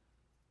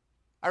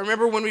 I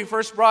remember when we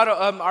first brought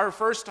our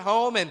first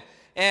home, and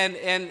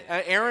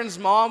Aaron's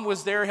mom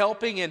was there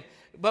helping,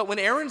 but when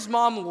Aaron's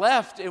mom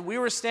left and we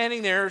were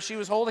standing there, she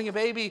was holding a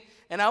baby,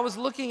 and I was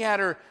looking at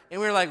her, and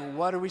we were like,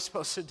 what are we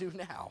supposed to do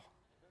now?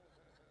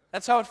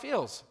 That's how it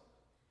feels.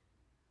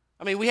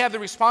 I mean, we have the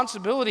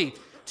responsibility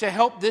to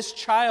help this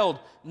child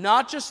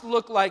not just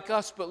look like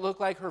us, but look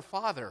like her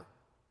father,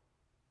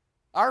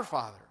 our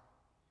Father.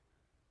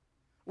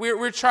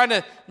 We're trying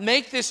to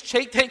take this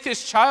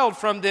child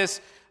from this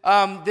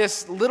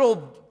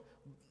little.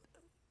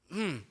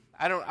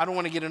 I don't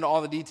want to get into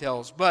all the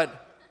details,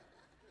 but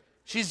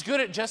she's good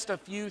at just a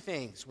few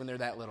things when they're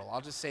that little.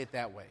 I'll just say it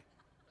that way.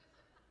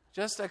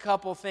 Just a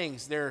couple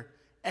things they're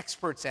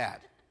experts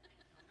at.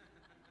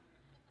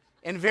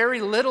 And very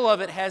little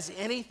of it has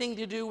anything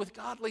to do with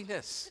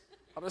godliness.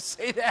 I'll just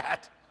say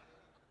that.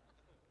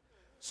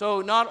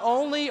 So not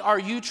only are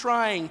you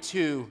trying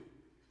to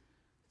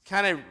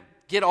kind of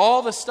get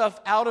all the stuff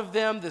out of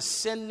them, the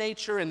sin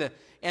nature and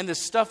the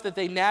stuff that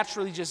they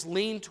naturally just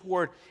lean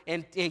toward,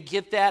 and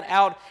get that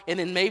out, and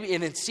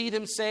then see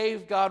them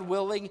saved, God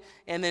willing,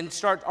 and then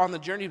start on the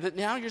journey. But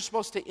now you're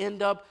supposed to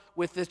end up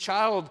with the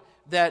child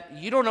that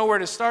you don't know where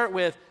to start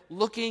with,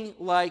 looking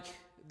like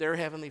their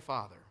Heavenly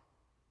Father.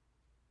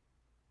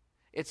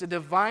 It's a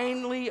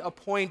divinely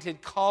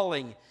appointed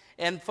calling.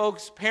 And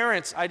folks,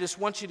 parents, I just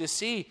want you to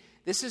see,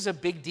 this is a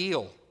big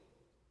deal.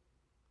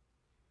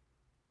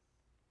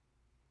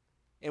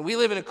 And we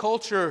live in a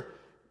culture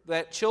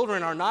that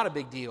children are not a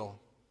big deal.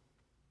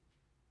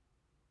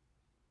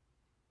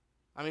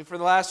 I mean, for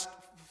the last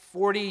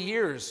 40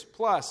 years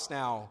plus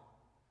now,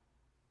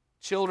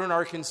 children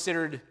are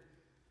considered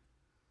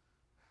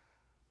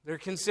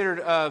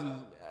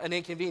an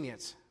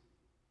inconvenience.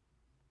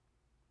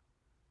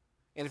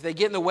 And if they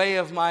get in the way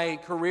of my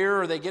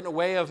career, or they get in the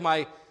way of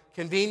my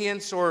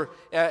convenience, or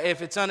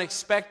if it's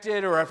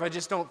unexpected, or if I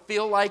just don't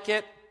feel like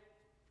it,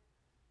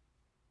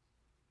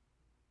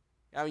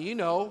 I mean, you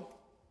know.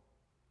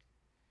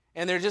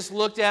 And they're just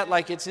looked at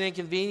like it's an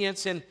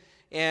inconvenience.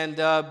 And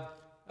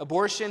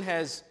abortion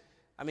has,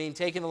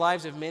 taken the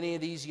lives of many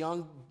of these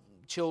young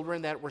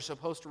children that were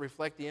supposed to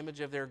reflect the image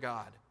of their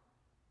God.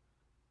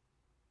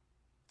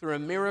 Through a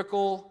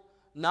miracle,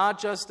 not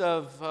just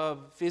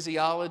of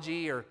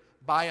physiology or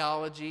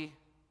biology,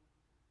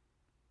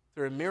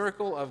 through a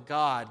miracle of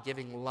God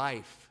giving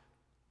life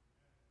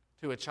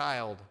to a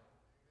child.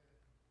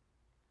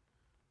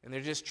 And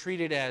they're just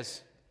treated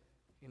as,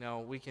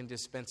 we can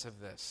dispense of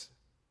this.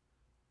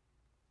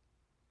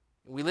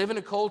 We live in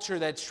a culture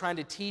that's trying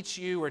to teach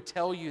you or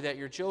tell you that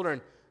your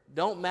children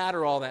don't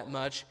matter all that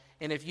much.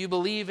 And if you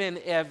believe in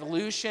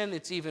evolution,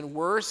 it's even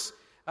worse.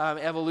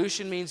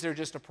 Evolution means they're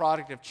just a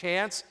product of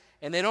chance,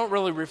 and they don't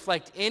really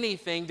reflect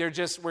anything.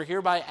 We're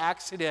here by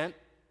accident.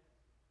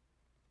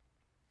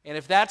 And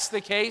if that's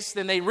the case,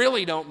 then they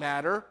really don't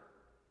matter.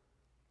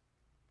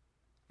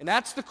 And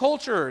that's the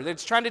culture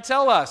that's trying to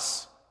tell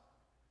us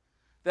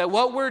that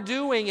what we're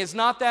doing is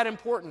not that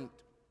important.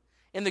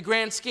 In the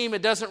grand scheme,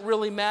 it doesn't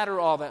really matter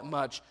all that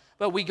much.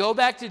 But we go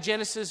back to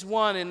Genesis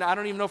 1, and I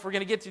don't even know if we're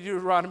going to get to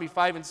Deuteronomy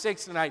 5 and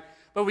 6 tonight,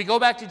 but we go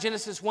back to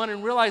Genesis 1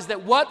 and realize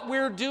that what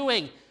we're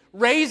doing,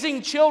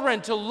 raising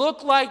children to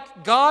look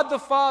like God the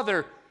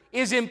Father,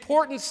 is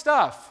important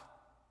stuff.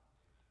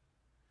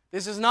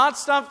 This is not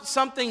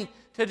something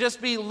to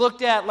just be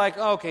looked at like,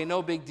 oh, okay,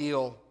 no big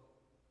deal.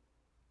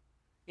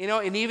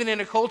 And even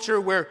in a culture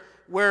where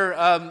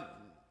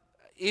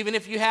even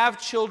if you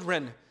have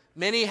children,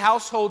 many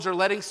households are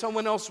letting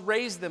someone else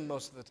raise them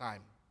most of the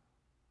time.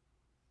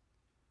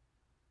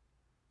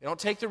 They don't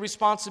take the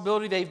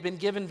responsibility they've been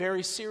given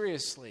very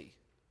seriously.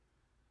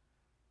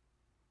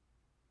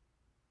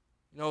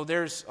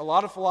 There's a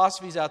lot of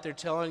philosophies out there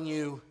telling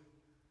you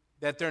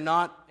that they're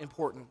not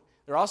important.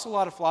 There are also a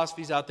lot of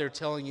philosophies out there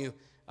telling you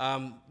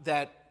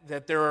that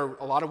there are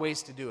a lot of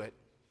ways to do it,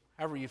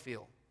 however you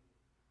feel.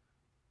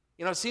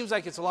 It seems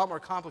like it's a lot more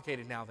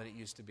complicated now than it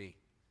used to be,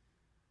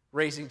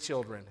 raising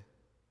children.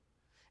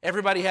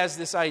 Everybody has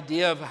this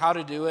idea of how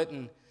to do it,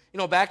 and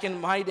back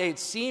in my day, it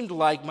seemed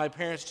like my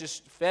parents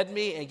just fed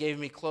me and gave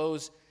me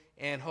clothes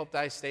and hoped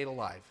I stayed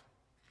alive.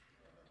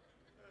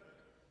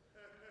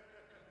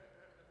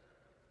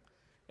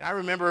 And I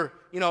remember,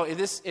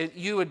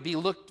 you would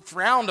be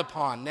frowned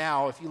upon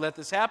now if you let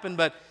this happen,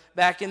 but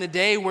back in the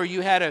day where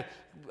you had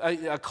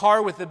a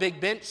car with the big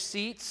bench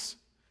seats,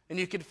 and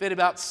you could fit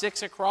about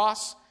 6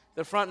 across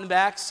the front and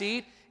back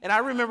seat. And I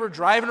remember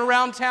driving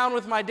around town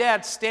with my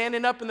dad,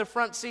 standing up in the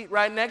front seat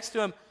right next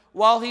to him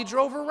while he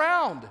drove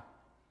around.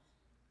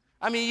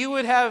 You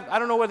would have, I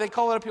don't know what they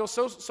call it up here,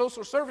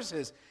 social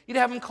services. You'd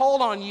have them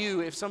called on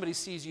you if somebody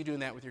sees you doing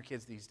that with your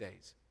kids these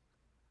days.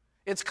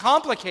 It's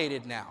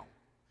complicated now.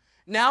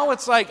 Now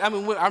it's like, I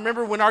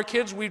remember when our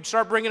kids, we'd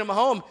start bringing them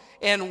home,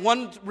 and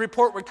one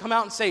report would come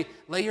out and say,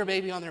 lay your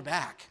baby on their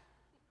back.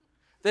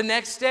 The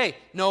next day,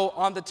 no,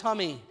 on the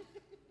tummy.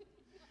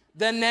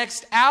 The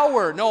next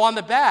hour, no, on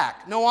the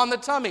back. No, on the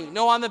tummy.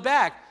 No, on the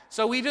back.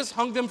 So we just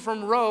hung them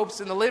from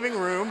ropes in the living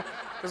room.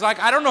 It was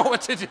like, I don't know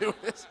what to do.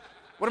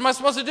 What am I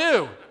supposed to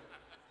do?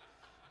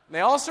 And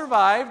they all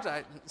survived.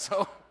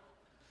 So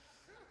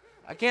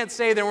I can't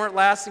say there weren't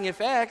lasting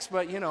effects,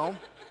 but,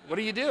 what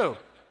do you do?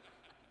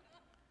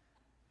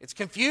 It's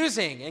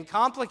confusing and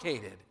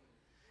complicated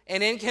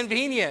and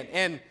inconvenient.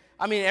 And,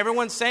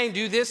 everyone's saying,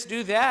 do this,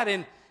 do that.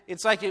 And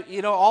it's like,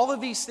 all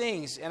of these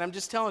things. And I'm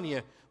just telling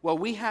you, what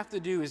we have to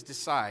do is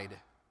decide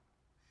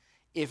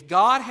if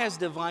God has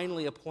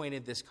divinely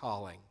appointed this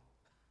calling,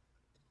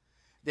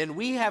 then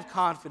we have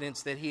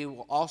confidence that He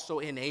will also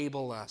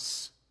enable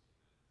us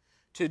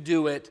to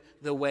do it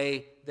the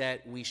way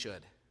that we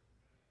should.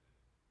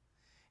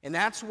 And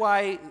that's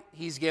why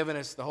He's given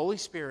us the Holy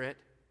Spirit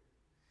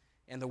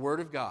and the Word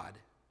of God.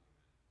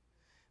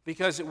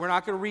 Because we're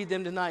not going to read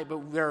them tonight,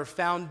 but there are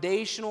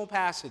foundational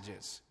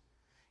passages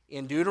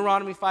in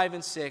Deuteronomy 5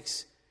 and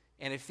 6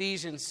 and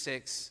Ephesians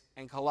 6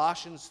 and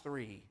Colossians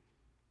 3,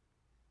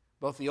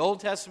 both the Old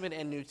Testament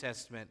and New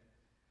Testament,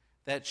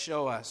 that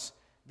show us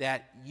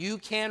that you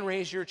can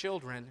raise your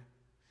children.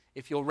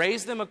 If you'll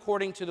raise them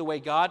according to the way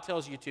God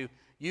tells you to,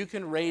 you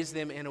can raise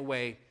them in a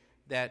way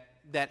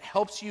that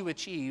helps you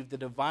achieve the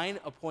divine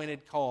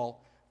appointed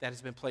call that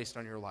has been placed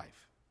on your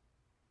life.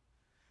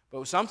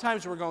 But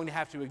sometimes we're going to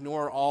have to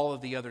ignore all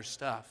of the other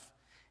stuff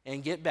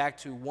and get back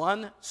to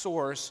one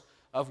source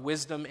of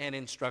wisdom and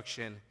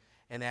instruction,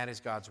 and that is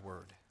God's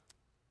Word.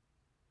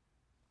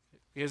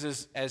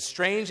 Because as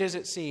strange as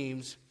it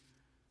seems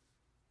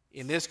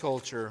in this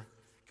culture,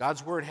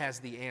 God's Word has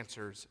the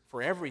answers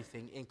for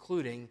everything,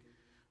 including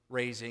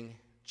raising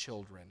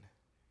children.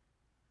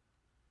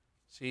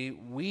 See,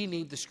 we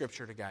need the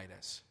Scripture to guide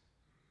us.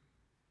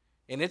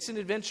 And it's an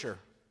adventure,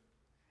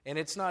 and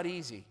it's not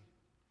easy.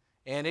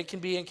 And it can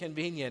be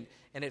inconvenient,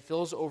 and it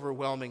feels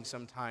overwhelming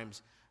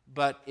sometimes.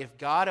 But if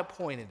God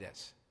appointed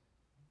us,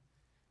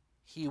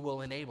 He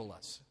will enable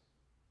us.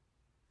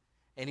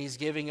 And He's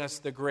giving us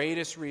the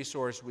greatest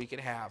resource we could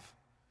have,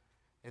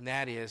 and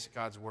that is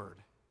God's Word.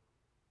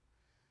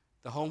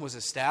 The home was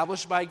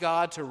established by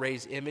God to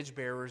raise image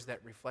bearers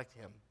that reflect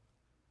Him.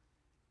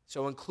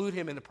 So include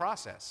Him in the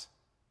process.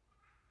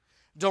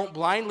 Don't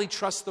blindly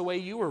trust the way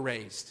you were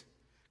raised.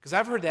 Because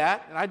I've heard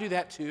that, and I do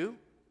that too.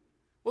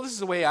 Well, this is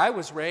the way I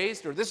was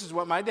raised, or this is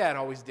what my dad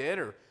always did,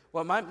 or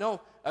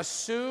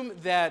assume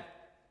that,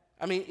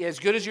 as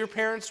good as your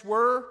parents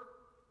were,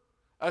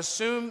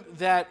 assume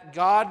that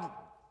God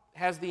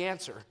has the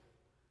answer.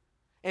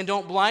 And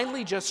don't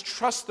blindly just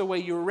trust the way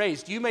you were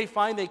raised. You may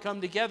find they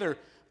come together,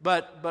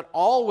 but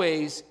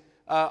always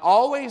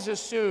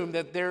assume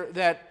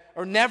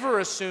or never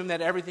assume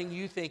that everything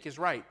you think is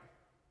right.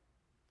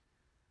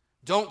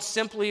 Don't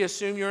simply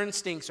assume your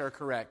instincts are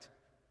correct,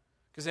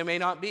 because they may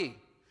not be.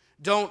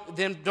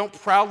 Don't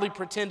proudly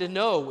pretend to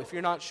know if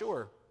you're not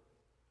sure.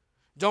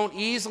 Don't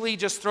easily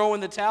just throw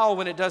in the towel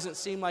when it doesn't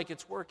seem like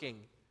it's working.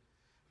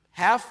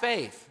 Have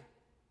faith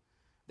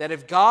that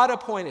if God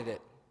appointed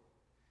it,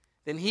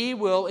 then He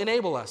will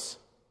enable us.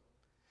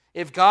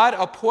 If God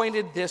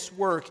appointed this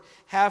work,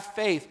 have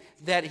faith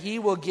that He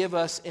will give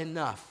us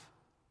enough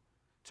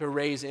to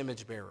raise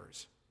image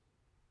bearers,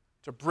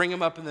 to bring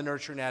them up in the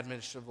nurture and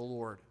admonition of the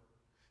Lord,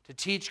 to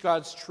teach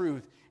God's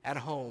truth at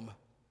home.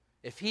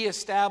 If He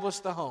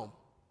established the home,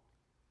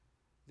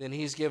 then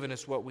He's given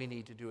us what we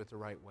need to do it the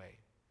right way.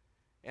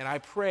 And I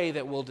pray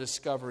that we'll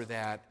discover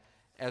that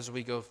as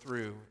we go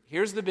through.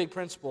 Here's the big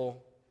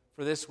principle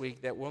for this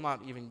week that we'll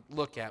not even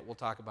look at. We'll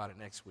talk about it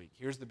next week.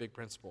 Here's the big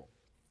principle.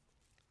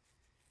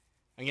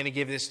 I'm going to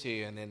give this to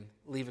you and then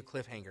leave a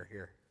cliffhanger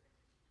here.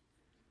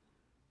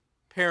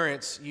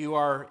 Parents, you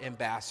are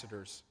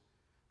ambassadors,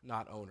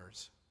 not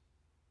owners.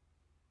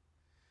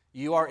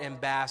 You are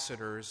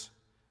ambassadors,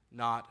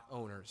 not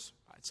owners.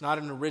 It's not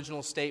an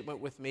original statement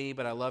with me,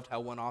 but I loved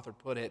how one author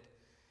put it.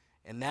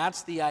 And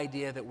that's the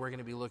idea that we're going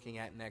to be looking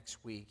at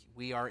next week.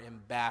 We are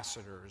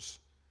ambassadors,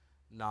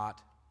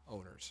 not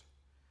owners.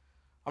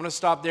 I'm going to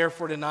stop there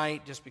for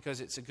tonight just because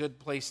it's a good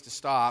place to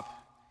stop,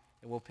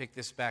 and we'll pick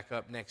this back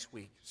up next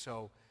week.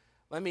 So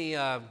let me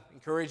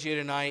encourage you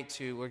tonight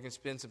we're going to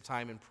spend some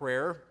time in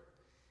prayer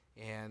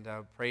and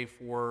pray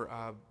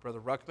for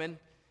Brother Ruckman,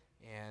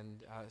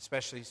 and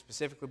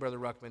specifically Brother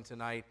Ruckman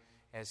tonight,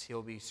 as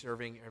he'll be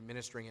serving or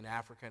ministering in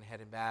Africa and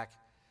heading back.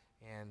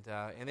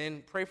 And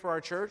then pray for our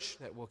church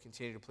that we'll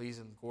continue to please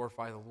and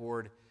glorify the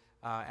Lord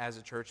as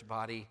a church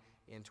body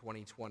in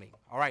 2020.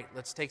 All right,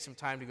 let's take some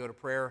time to go to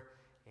prayer,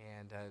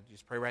 and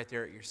just pray right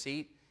there at your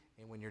seat.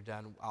 And when you're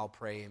done, I'll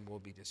pray and we'll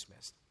be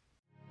dismissed.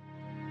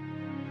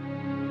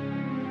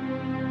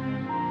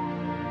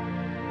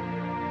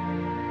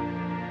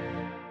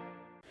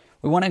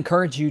 We want to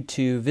encourage you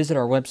to visit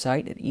our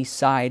website at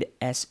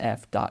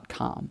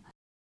eastsidesf.com.